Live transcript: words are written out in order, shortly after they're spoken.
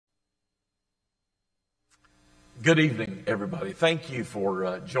Good evening, everybody. Thank you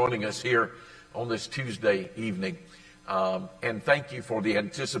for joining us here on this Tuesday evening. And thank you for the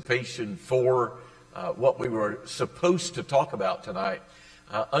anticipation for what we were supposed to talk about tonight.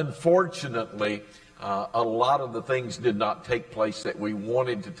 Unfortunately, a lot of the things did not take place that we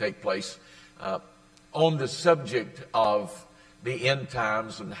wanted to take place on the subject of the end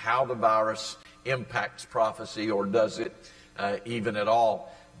times and how the virus impacts prophecy, or does it even at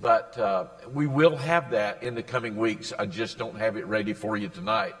all. But we will have that in the coming weeks. I just don't have it ready for you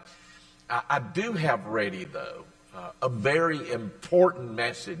tonight. I do have ready, though, a very important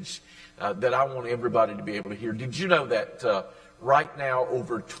message that I want everybody to be able to hear. Did you know that right now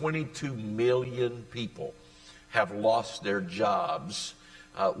over 22 million people have lost their jobs?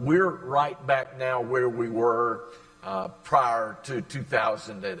 We're right back now where we were prior to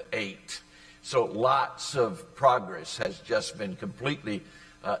 2008. So lots of progress has just been completely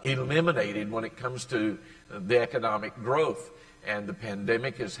eliminated when it comes to the economic growth. And the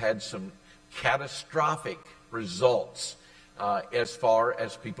pandemic has had some catastrophic results as far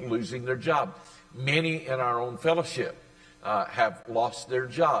as people losing their job. Many in our own fellowship have lost their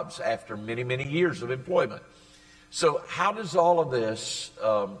jobs after many, many years of employment. So how does all of this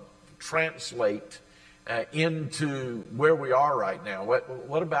translate into where we are right now?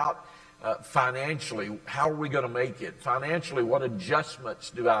 What about financially? How are we going to make it? Financially, what adjustments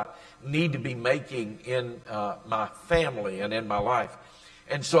do I need to be making in my family and in my life?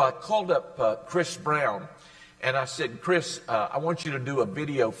 And so I called up Chris Brown, and I said, Chris, I want you to do a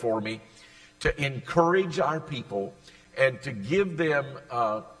video for me to encourage our people and to give them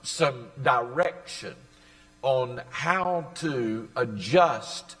some direction on how to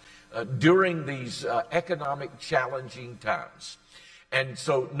adjust during these economic challenging times. And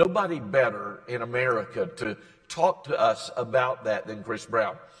so nobody better in America to talk to us about that than Chris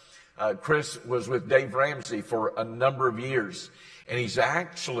Brown. Chris was with Dave Ramsey for a number of years, and he's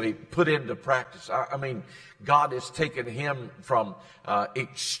actually put into practice. I mean, God has taken him from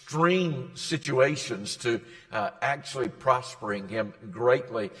extreme situations to actually prospering him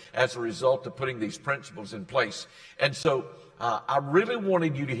greatly as a result of putting these principles in place. And so I really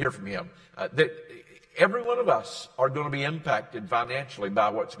wanted you to hear from him that every one of us are going to be impacted financially by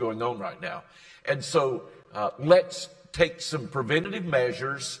what's going on right now. And so let's take some preventative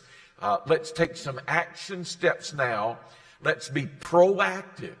measures. Let's take some action steps now. Let's be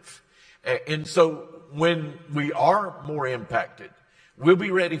proactive. And so when we are more impacted, we'll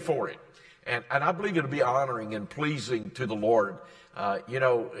be ready for it. And I believe it'll be honoring and pleasing to the Lord.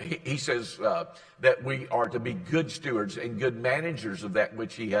 He says that we are to be good stewards and good managers of that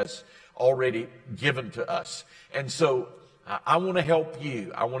which he has already given to us. And so I want to help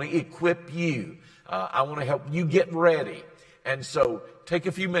you. I want to equip you. I want to help you get ready. And so take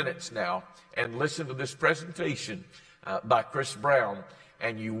a few minutes now and listen to this presentation by Chris Brown,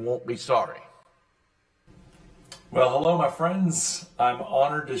 and you won't be sorry. Well, hello, my friends. I'm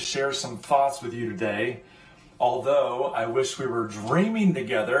honored to share some thoughts with you today, although I wish we were dreaming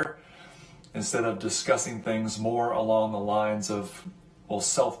together instead of discussing things more along the lines of, well,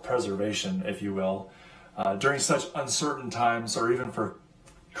 self-preservation, if you will, during such uncertain times, or even for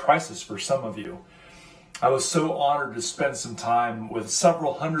crisis for some of you. I was so honored to spend some time with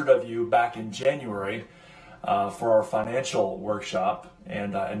several hundred of you back in January for our financial workshop,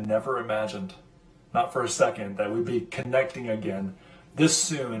 and I never imagined, not for a second, that we'd be connecting again this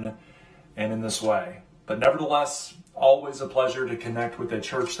soon and in this way. But nevertheless, always a pleasure to connect with a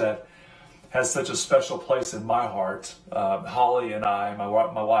church that has such a special place in my heart. Holly and I, my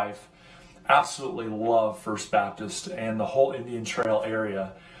wife, absolutely love First Baptist and the whole Indian Trail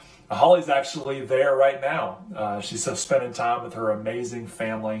area. Holly's actually there right now. She's spending time with her amazing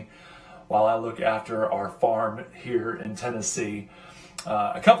family while I look after our farm here in Tennessee.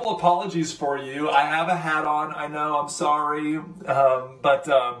 A couple apologies for you. I have a hat on, I know, I'm sorry. But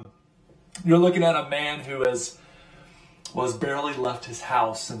you're looking at a man who was barely left his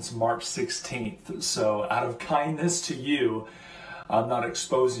house since March 16th. So out of kindness to you, I'm not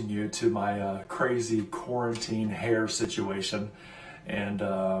exposing you to my crazy quarantine hair situation. And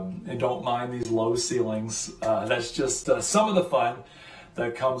don't mind these low ceilings. That's just some of the fun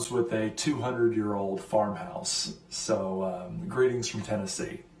that comes with a 200-year-old farmhouse. So greetings from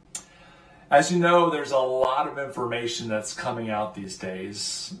Tennessee. As you know, there's a lot of information that's coming out these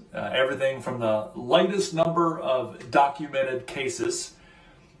days. Everything from the latest number of documented cases,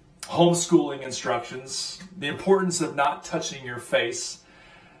 homeschooling instructions, the importance of not touching your face,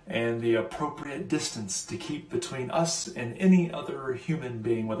 and the appropriate distance to keep between us and any other human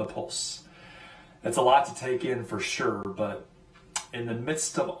being with a pulse. It's a lot to take in for sure, but in the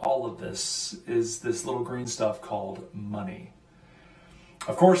midst of all of this is this little green stuff called money.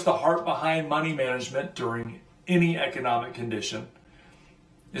 Of course, the heart behind money management during any economic condition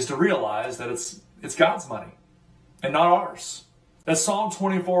is to realize that it's God's money and not ours. As Psalm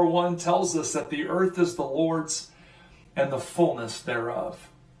 24:1 tells us that the earth is the Lord's and the fullness thereof.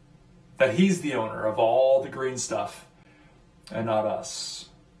 That He's the owner of all the green stuff and not us.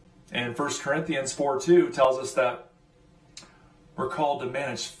 And 1 Corinthians 4:2 tells us that we're called to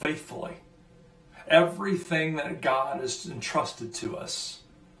manage faithfully everything that God has entrusted to us.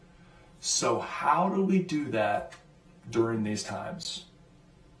 So how do we do that during these times?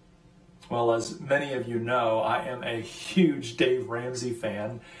 Well, as many of you know, I am a huge Dave Ramsey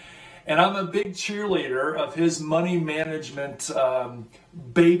fan, and I'm a big cheerleader of his money management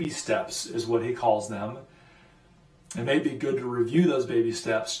baby steps, is what he calls them. It may be good to review those baby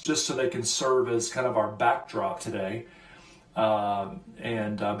steps just so they can serve as kind of our backdrop today,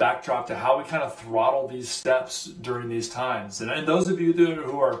 and backdrop to how we kind of throttle these steps during these times. And those of you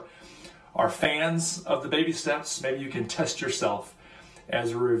who are fans of the baby steps, maybe you can test yourself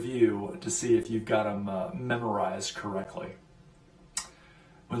as a review to see if you've got them memorized correctly.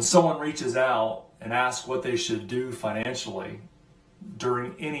 When someone reaches out and asks what they should do financially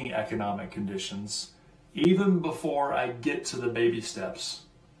during any economic conditions, even before I get to the baby steps,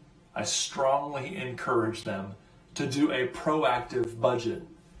 I strongly encourage them to do a proactive budget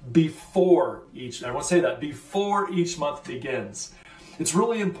before each month begins. It's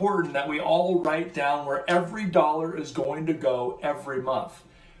really important that we all write down where every dollar is going to go every month.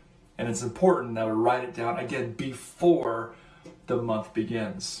 And it's important that we write it down again before the month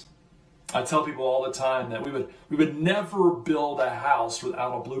begins. I tell people all the time that we would never build a house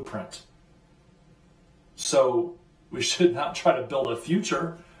without a blueprint. So we should not try to build a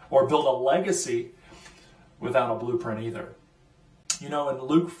future or build a legacy without a blueprint either. You know, in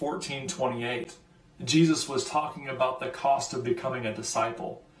Luke 14:28, Jesus was talking about the cost of becoming a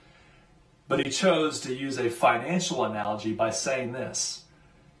disciple. But he chose to use a financial analogy by saying this.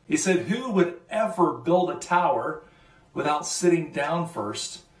 He said, who would ever build a tower without sitting down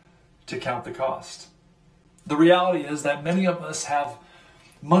first to count the cost? The reality is that many of us have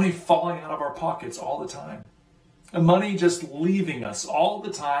money falling out of our pockets all the time. And money just leaving us all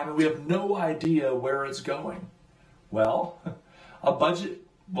the time, and we have no idea where it's going. Well, a budget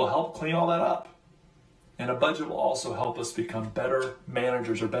will help clean all that up. And a budget will also help us become better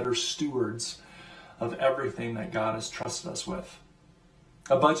managers or better stewards of everything that God has trusted us with.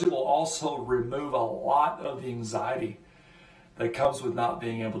 A budget will also remove a lot of the anxiety that comes with not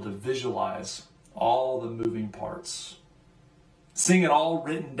being able to visualize all the moving parts. Seeing it all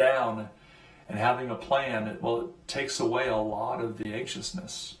written down and having a plan, it takes away a lot of the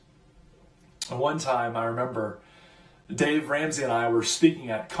anxiousness. And one time I remember Dave Ramsey and I were speaking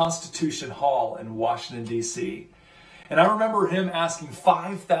at Constitution Hall in Washington, D.C. And I remember him asking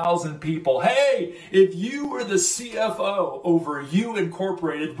 5,000 people, hey, if you were the CFO over You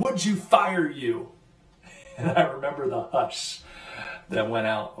Incorporated, would you fire you? And I remember the hush that went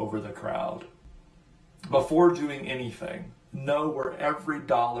out over the crowd. Before doing anything, know where every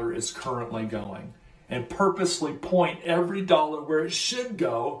dollar is currently going and purposely point every dollar where it should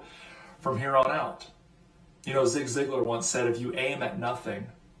go from here on out. You know, Zig Ziglar once said, if you aim at nothing,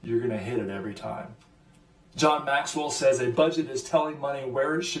 you're going to hit it every time. John Maxwell says a budget is telling money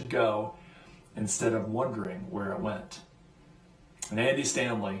where it should go instead of wondering where it went. And Andy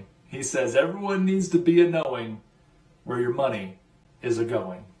Stanley, he says everyone needs to be a knowing where your money is a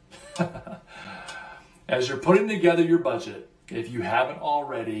going. As you're putting together your budget, if you haven't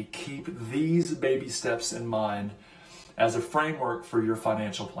already, keep these baby steps in mind as a framework for your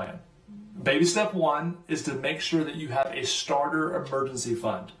financial plan. Baby step 1 is to make sure that you have a starter emergency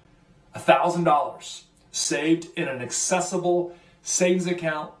fund, $1,000 saved in an accessible savings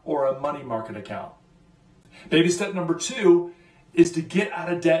account or a money market account. Baby step number 2 is to get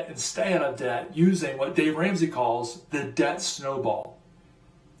out of debt and stay out of debt using what Dave Ramsey calls the debt snowball.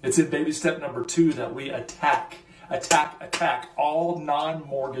 It's in baby step number 2 that we attack all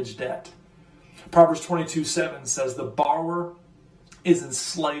non-mortgage debt. Proverbs 22:7 says the borrower is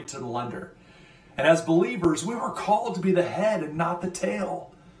enslaved to the lender. And as believers, we were called to be the head and not the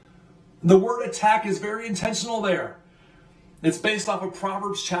tail. The word attack is very intentional there. It's based off of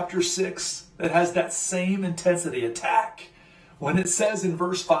Proverbs chapter 6 that has that same intensity, attack. When it says in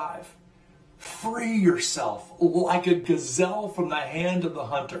verse 5, free yourself like a gazelle from the hand of the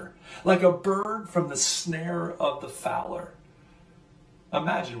hunter, like a bird from the snare of the fowler.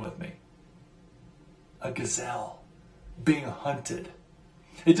 Imagine with me, a gazelle being hunted.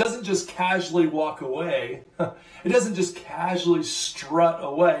 It doesn't just casually walk away. It doesn't just casually strut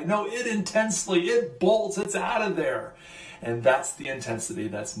away. No, it bolts, it's out of there. And that's the intensity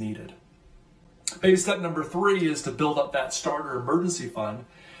that's needed. Baby step number 3 is to build up that starter emergency fund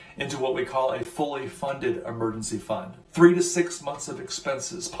into what we call a fully funded emergency fund. 3 to 6 months of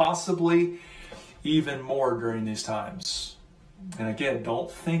expenses, possibly even more during these times. And again, don't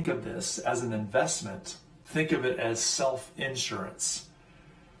think of this as an investment. Think of it as self-insurance.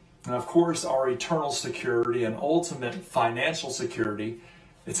 And of course, our eternal security and ultimate financial security,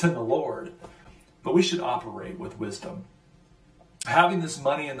 it's in the Lord. But we should operate with wisdom. Having this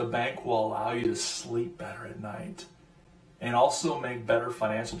money in the bank will allow you to sleep better at night and also make better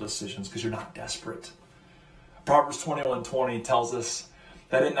financial decisions because you're not desperate. Proverbs 21:20 tells us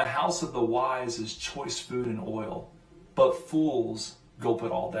that in the house of the wise is choice food and oil, but fools gulp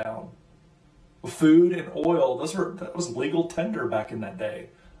it all down. Food and oil, that was legal tender back in that day.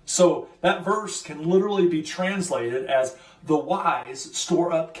 So that verse can literally be translated as the wise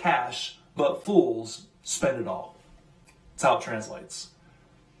store up cash, but fools spend it all. That's how it translates.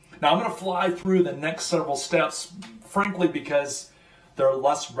 Now I'm going to fly through the next several steps, frankly, because they're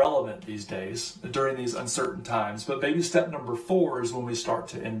less relevant these days during these uncertain times. But baby step number 4 is when we start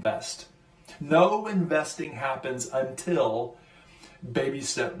to invest. No investing happens until baby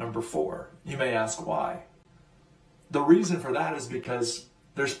step number 4. You may ask why. The reason for that is because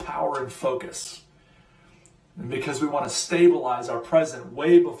there's power in focus. And because we want to stabilize our present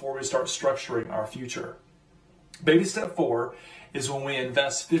way before we start structuring our future. Baby step 4 is when we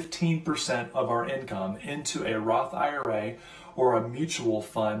invest 15% of our income into a Roth IRA or a mutual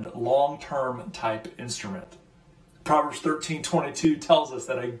fund long-term type instrument. Proverbs 13:22 tells us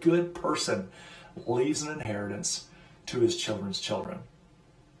that a good person leaves an inheritance to his children's children.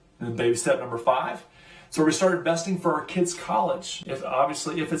 And then baby step number 5, so we start investing for our kids' college,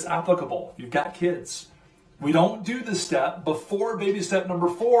 if it's applicable. You've got kids. We don't do this step before baby step number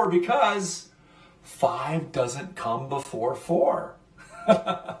 4 because 5 doesn't come before 4.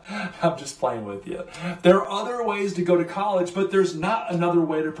 I'm just playing with you. There are other ways to go to college, but there's not another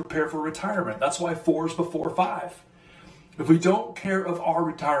way to prepare for retirement. That's why 4 is before 5. If we don't care of our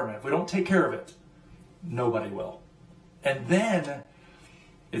retirement, if we don't take care of it, nobody will. And then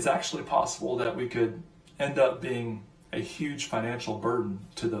it's actually possible that we could end up being a huge financial burden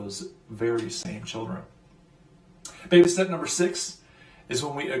to those very same children. Baby step number 6 is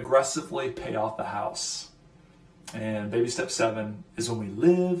when we aggressively pay off the house. And baby step 7 is when we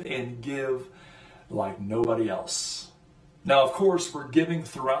live and give like nobody else. Now, of course, we're giving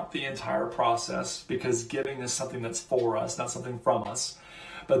throughout the entire process because giving is something that's for us, not something from us.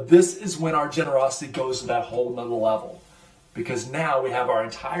 But this is when our generosity goes to that whole nother level. Because now we have our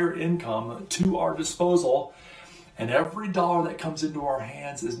entire income to our disposal, and every dollar that comes into our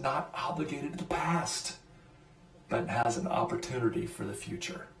hands is not obligated to the past, but has an opportunity for the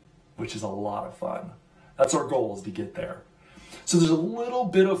future, which is a lot of fun. That's our goal, is to get there. So there's a little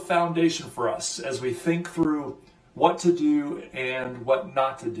bit of foundation for us as we think through what to do and what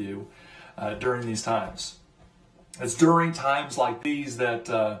not to do during these times. It's during times like these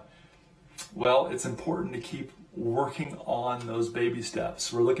that, it's important to keep working on those baby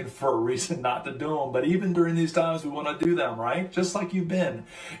steps. We're looking for a reason not to do them, but even during these times, we want to do them, right? Just like you've been.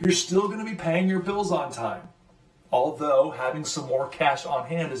 You're still going to be paying your bills on time, although having some more cash on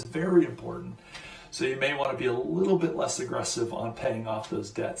hand is very important. So you may want to be a little bit less aggressive on paying off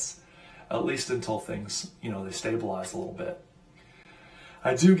those debts, at least until things, they stabilize a little bit.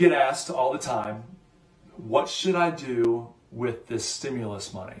 I do get asked all the time, what should I do with this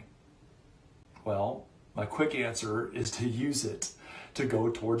stimulus money? Well, my quick answer is to use it to go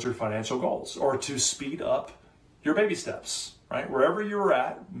towards your financial goals or to speed up your baby steps, right? Wherever you're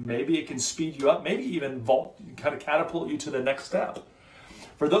at, maybe it can speed you up, maybe even kind of catapult you to the next step.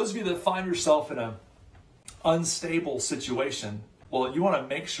 For those of you that find yourself in an unstable situation, well, you want to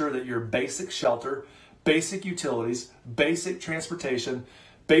make sure that your basic shelter, basic utilities, basic transportation,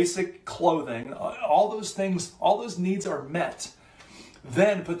 basic clothing, all those things, all those needs are met.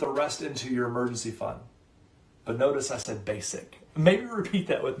 Then put the rest into your emergency fund. But notice I said basic. Maybe repeat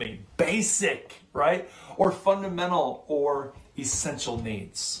that with me. Basic, right? Or fundamental or essential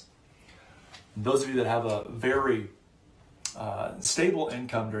needs. Those of you that have a very stable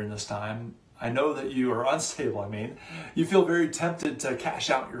income during this time, I know that you are unstable, you feel very tempted to cash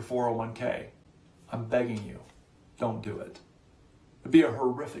out your 401k. I'm begging you, don't do it. It'd be a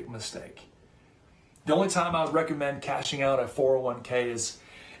horrific mistake. The only time I would recommend cashing out a 401k is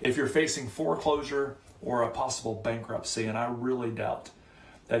if you're facing foreclosure or a possible bankruptcy, and I really doubt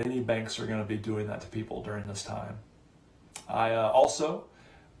that any banks are going to be doing that to people during this time. I also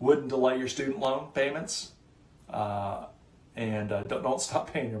wouldn't delay your student loan payments. And don't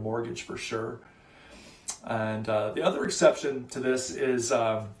stop paying your mortgage for sure. And the other exception to this is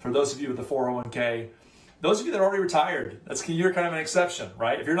for those of you with the 401k, those of you that are already retired, you're kind of an exception,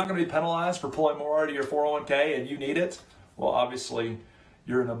 right? If you're not going to be penalized for pulling more out of your 401k and you need it, well, obviously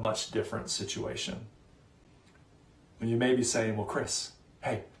you're in a much different situation. And you may be saying, well, Chris,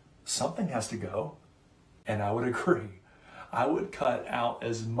 hey, something has to go. And I would agree. I would cut out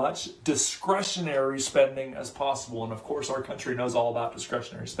as much discretionary spending as possible. And of course, our country knows all about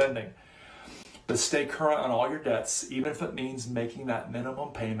discretionary spending. But stay current on all your debts, even if it means making that minimum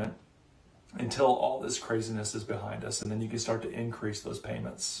payment until all this craziness is behind us. And then you can start to increase those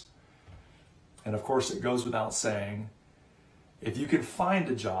payments. And of course, it goes without saying, if you can find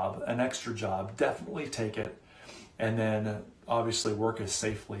a job, an extra job, definitely take it. And then obviously work as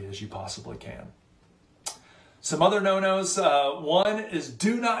safely as you possibly can. Some other no-nos. One is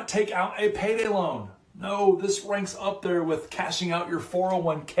do not take out a payday loan. No, this ranks up there with cashing out your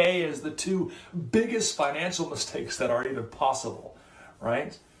 401k as the two biggest financial mistakes that are even possible,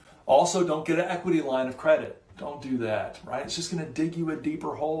 right? Also, don't get an equity line of credit. Don't do that, right? It's just going to dig you a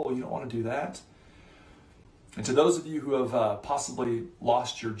deeper hole. You don't want to do that. And to those of you who have possibly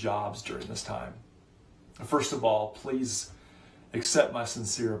lost your jobs during this time, first of all, please accept my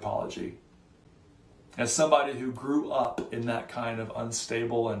sincere apology. As somebody who grew up in that kind of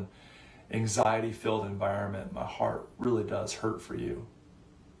unstable and anxiety-filled environment, my heart really does hurt for you.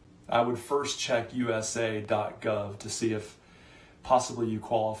 I would first check USA.gov to see if possibly you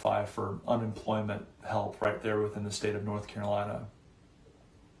qualify for unemployment help right there within the state of North Carolina.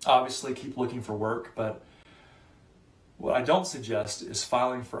 Obviously, keep looking for work, but what I don't suggest is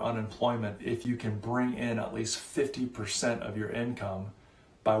filing for unemployment if you can bring in at least 50% of your income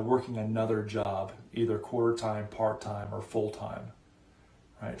by working another job, either quarter-time, part-time, or full-time.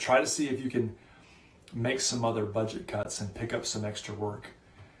 Right? Try to see if you can make some other budget cuts and pick up some extra work.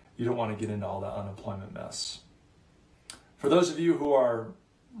 You don't want to get into all that unemployment mess. For those of you who are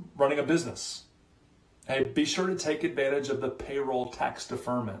running a business, hey, be sure to take advantage of the payroll tax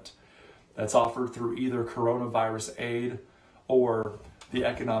deferment that's offered through either coronavirus aid or the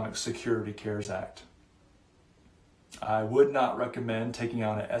Economic Security CARES Act. I would not recommend taking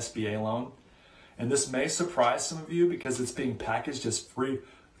out an SBA loan. And this may surprise some of you because it's being packaged as free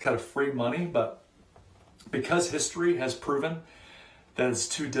money, but because history has proven that it's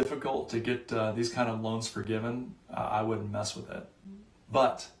too difficult to get these kind of loans forgiven, I wouldn't mess with it.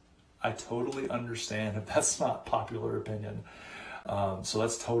 But I totally understand if that's not popular opinion. So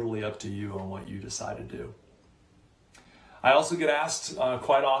that's totally up to you on what you decide to do. I also get asked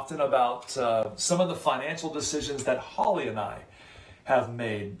quite often about some of the financial decisions that Holly and I have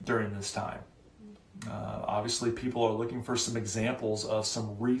made during this time. Obviously, people are looking for some examples of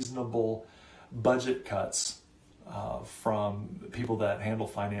some reasonable budget cuts from people that handle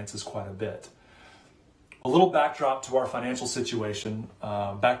finances quite a bit. A little backdrop to our financial situation.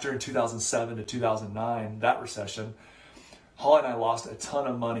 Back during 2007 to 2009, that recession, Holly and I lost a ton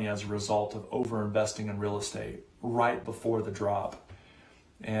of money as a result of overinvesting in real estate right before the drop.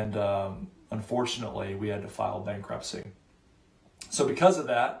 And unfortunately, we had to file bankruptcy. So because of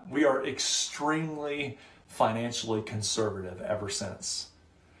that, we are extremely financially conservative ever since.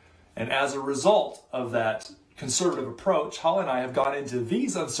 And as a result of that conservative approach, Holly and I have gone into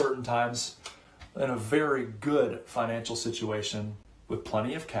these uncertain times in a very good financial situation with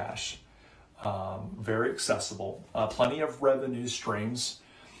plenty of cash, very accessible, plenty of revenue streams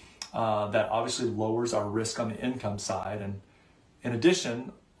that obviously lowers our risk on the income side. And in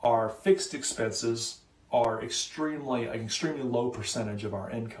addition, our fixed expenses are an extremely low percentage of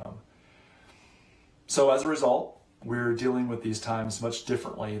our income. So as a result, we're dealing with these times much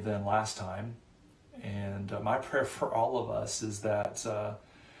differently than last time. And my prayer for all of us is that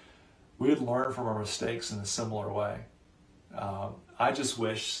we would learn from our mistakes in a similar way. I just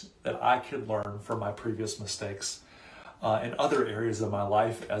wish that I could learn from my previous mistakes in other areas of my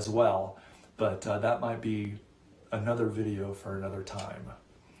life as well. But that might be another video for another time.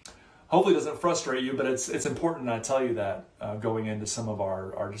 Hopefully it doesn't frustrate you, but it's important I tell you that going into some of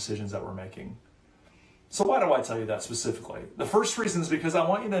our decisions that we're making. So why do I tell you that specifically? The first reason is because I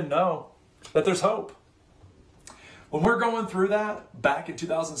want you to know that there's hope. When we're going through that, back in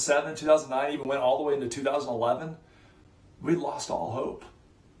 2007, 2009, even went all the way into 2011, we lost all hope.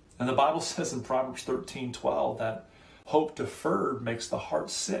 And the Bible says in Proverbs 13:12 that hope deferred makes the heart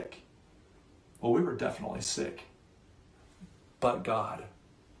sick. Well, we were definitely sick. But God.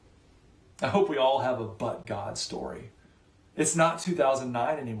 I hope we all have a but God story. It's not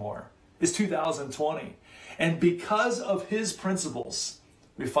 2009 anymore. It's 2020. And because of his principles,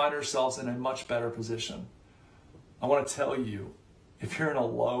 we find ourselves in a much better position. I want to tell you, if you're in a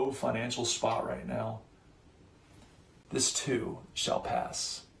low financial spot right now, this too shall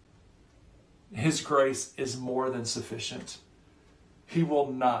pass. His grace is more than sufficient. He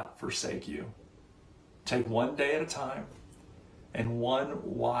will not forsake you. Take one day at a time and one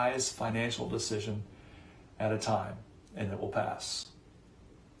wise financial decision at a time, and it will pass.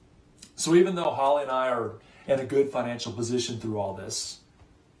 So even though Holly and I are in a good financial position through all this,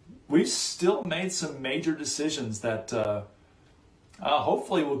 we've still made some major decisions that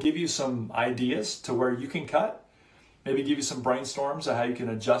hopefully will give you some ideas to where you can cut, maybe give you some brainstorms of how you can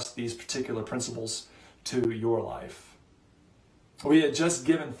adjust these particular principles to your life. We had just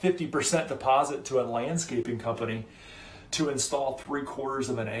given 50% deposit to a landscaping company to install 3/4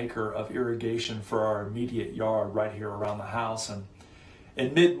 of an acre of irrigation for our immediate yard right here around the house. And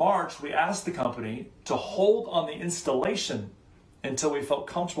in mid-March, we asked the company to hold on the installation until we felt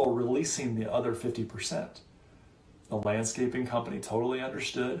comfortable releasing the other 50%. The landscaping company totally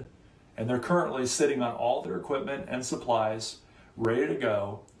understood, and they're currently sitting on all their equipment and supplies ready to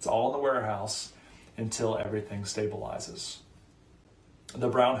go. It's all in the warehouse until everything stabilizes. The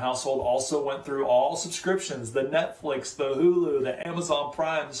Brown household also went through all subscriptions, the Netflix, the Hulu, the Amazon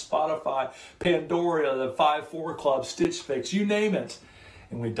Prime, Spotify, Pandora, the 5-4 Club, Stitch Fix, you name it.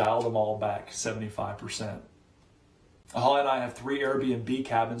 And we dialed them all back 75%. Holly and I have 3 Airbnb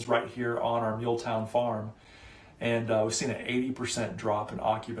cabins right here on our Muletown farm. And we've seen an 80% drop in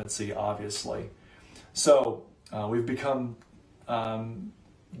occupancy, obviously. So we've become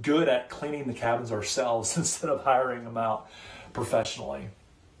good at cleaning the cabins ourselves instead of hiring them out professionally.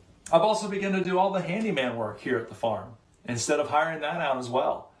 I've also begun to do all the handyman work here at the farm instead of hiring that out as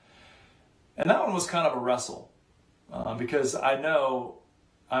well. And that one was kind of a wrestle because I know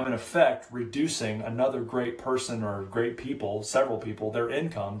I'm in effect reducing another great person or great people, several people, their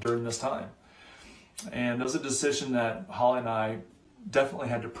income during this time. And it was a decision that Holly and I definitely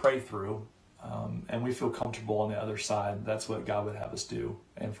had to pray through, and we feel comfortable on the other side. That's what God would have us do,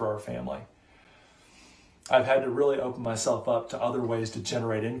 and for our family. I've had to really open myself up to other ways to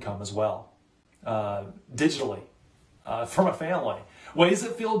generate income as well, digitally, for my family. Ways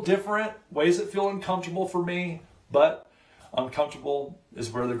that feel different, ways that feel uncomfortable for me, but uncomfortable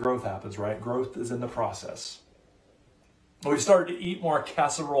is where the growth happens, right? Growth is in the process. We've started to eat more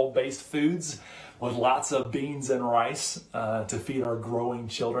casserole-based foods with lots of beans and rice to feed our growing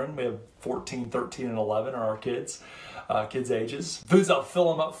children. We have 14, 13, and 11 are our kids' ages. Foods that'll fill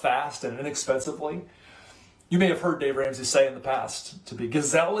them up fast and inexpensively. You may have heard Dave Ramsey say in the past to be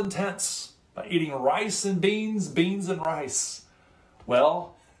gazelle intense by eating rice and beans, beans and rice.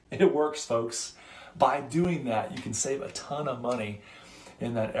 Well, it works, folks. By doing that, you can save a ton of money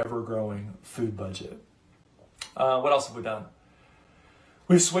in that ever-growing food budget. What else have we done?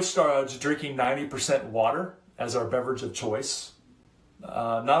 We've switched to drinking 90% water as our beverage of choice.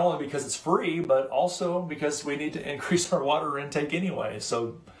 Not only because it's free, but also because we need to increase our water intake anyway.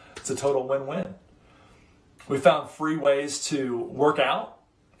 So it's a total win-win. We found free ways to work out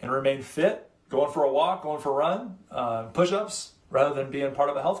and remain fit, going for a walk, going for a run, push-ups, rather than being part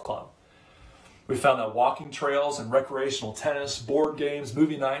of a health club. We found that walking trails and recreational tennis, board games,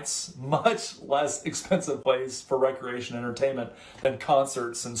 movie nights, much less expensive ways for recreation and entertainment than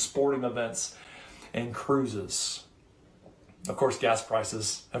concerts and sporting events and cruises. Of course, gas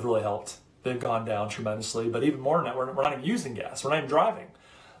prices have really helped. They've gone down tremendously, but even more than that, we're not even using gas. We're not even driving.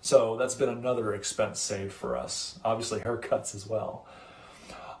 So that's been another expense saved for us. Obviously, haircuts as well.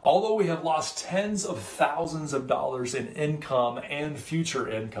 Although we have lost tens of thousands of dollars in income and future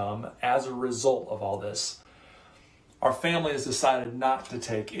income as a result of all this, our family has decided not to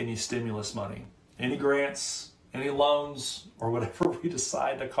take any stimulus money, any grants, any loans, or whatever we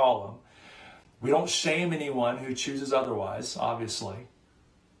decide to call them. We don't shame anyone who chooses otherwise, obviously.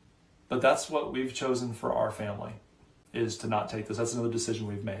 But that's what we've chosen for our family, is to not take this. That's another decision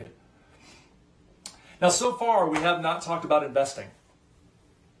we've made. Now, so far, we have not talked about investing.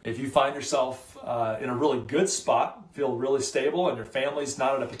 If you find yourself in a really good spot, feel really stable, and your family's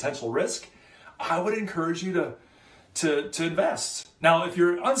not at a potential risk, I would encourage you to invest. Now, if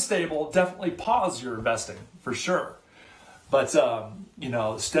you're unstable, definitely pause your investing, for sure. But,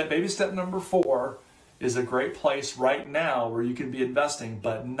 baby step number 4 is a great place right now where you can be investing,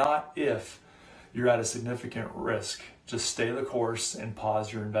 but not if you're at a significant risk. Just stay the course and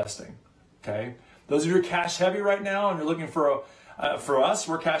pause your investing, okay? Those of you who are cash heavy right now and you're looking for us,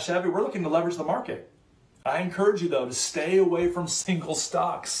 we're cash heavy. We're looking to leverage the market. I encourage you, though, to stay away from single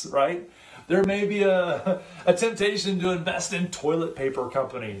stocks, right? There may be a temptation to invest in toilet paper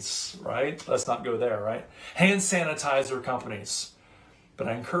companies, right? Let's not go there, right? Hand sanitizer companies. But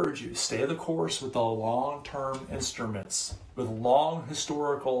I encourage you, stay the course with the long-term instruments with long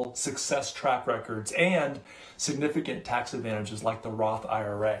historical success track records and significant tax advantages like the Roth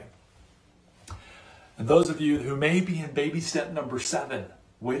IRA. And those of you who may be in baby step number 7,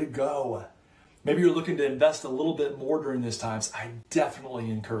 way to go. Maybe you're looking to invest a little bit more during these times. I definitely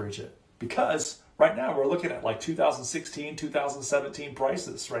encourage it, because right now we're looking at like 2016, 2017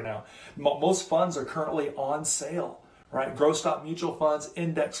 prices right now. Most funds are currently on sale. Right, growth stock mutual funds,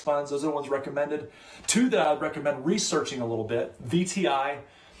 index funds, those are the ones recommended. 2 that I'd recommend researching a little bit, VTI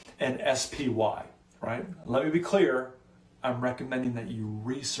and SPY, right? Let me be clear, I'm recommending that you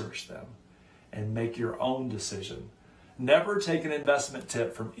research them and make your own decision. Never take an investment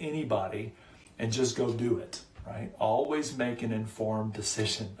tip from anybody and just go do it, right? Always make an informed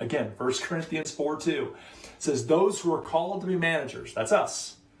decision. Again, 1 Corinthians 4:2 says, those who are called to be managers, that's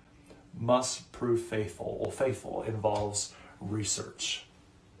us, must prove faithful. Well, faithful involves research.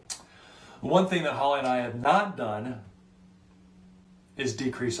 One thing that Holly and I have not done is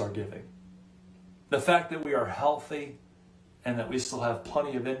decrease our giving. The fact that we are healthy and that we still have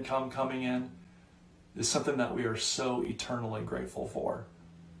plenty of income coming in is something that we are so eternally grateful for.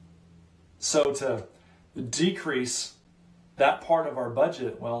 So to decrease that part of our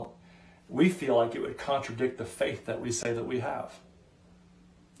budget, well, we feel like it would contradict the faith that we say that we have.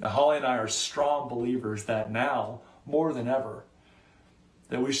 Now, Holly and I are strong believers that now, more than ever,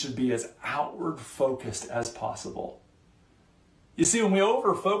 that we should be as outward focused as possible. You see, when we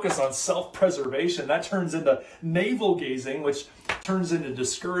over-focus on self-preservation, that turns into navel-gazing, which turns into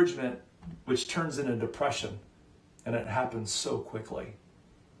discouragement, which turns into depression. And it happens so quickly.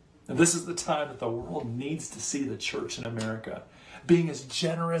 And this is the time that the world needs to see the church in America being as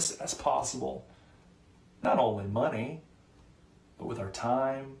generous as possible. Not only money, but with our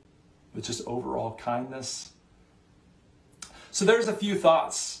time, with just overall kindness. So there's a few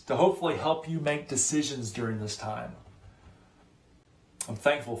thoughts to hopefully help you make decisions during this time. I'm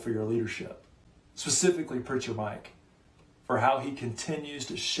thankful for your leadership, specifically Preacher Mike, for how he continues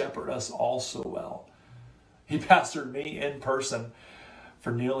to shepherd us all so well. He pastored me in person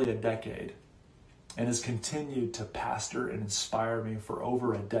for nearly a decade and has continued to pastor and inspire me for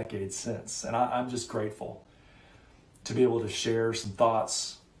over a decade since. And I'm just grateful to be able to share some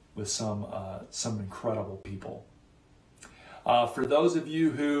thoughts with some incredible people. For those of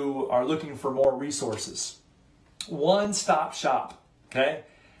you who are looking for more resources, one-stop shop, okay?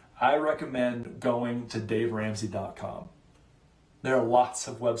 I recommend going to DaveRamsey.com. There are lots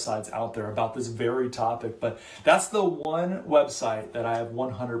of websites out there about this very topic, but that's the one website that I have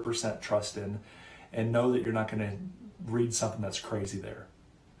 100% trust in, and know that you're not going to read something that's crazy there.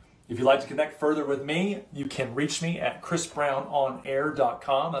 If you'd like to connect further with me, you can reach me at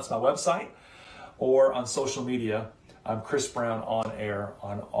chrisbrownonair.com. That's my website. Or on social media, I'm Chris Brown On Air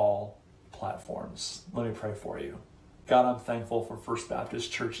on all platforms. Let me pray for you. God, I'm thankful for First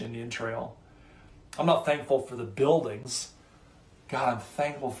Baptist Church Indian Trail. I'm not thankful for the buildings. God, I'm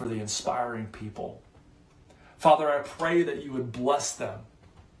thankful for the inspiring people. Father, I pray that you would bless them,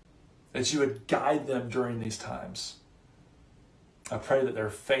 that you would guide them during these times. I pray that their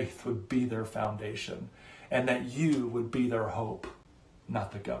faith would be their foundation and that you would be their hope,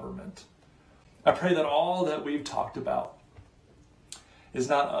 not the government. I pray that all that we've talked about is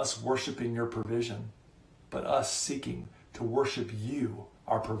not us worshiping your provision, but us seeking to worship you,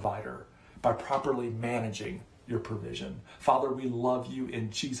 our provider, by properly managing your provision. Father, we love you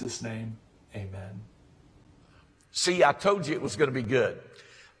in Jesus' name. Amen. See, I told you it was going to be good.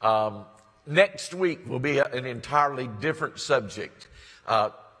 Next week will be an entirely different subject.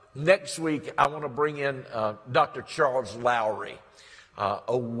 Next week, I want to bring in Dr. Charles Lowry,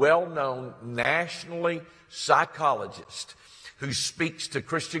 a well-known nationally psychologist who speaks to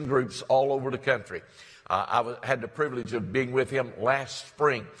Christian groups all over the country. I had the privilege of being with him last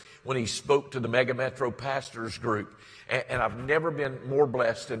spring when he spoke to the Mega Metro Pastors Group, and I've never been more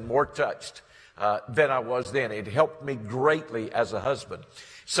blessed and more touched than I was then. It helped me greatly as a husband.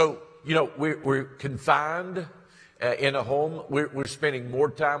 So, you know, we're confined in a home. We're spending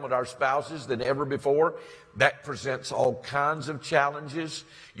more time with our spouses than ever before. That presents all kinds of challenges.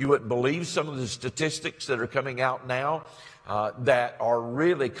 You wouldn't believe some of the statistics that are coming out now that are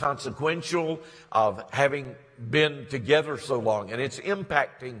really consequential of having been together so long, and it's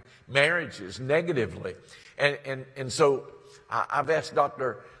impacting marriages negatively. And so I've asked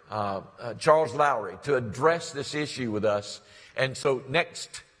Dr. Charles Lowry to address this issue with us. And so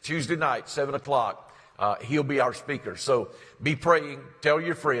next Tuesday night, 7 o'clock, he'll be our speaker. So be praying, tell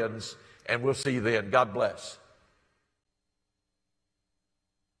your friends, and we'll see you then. God bless.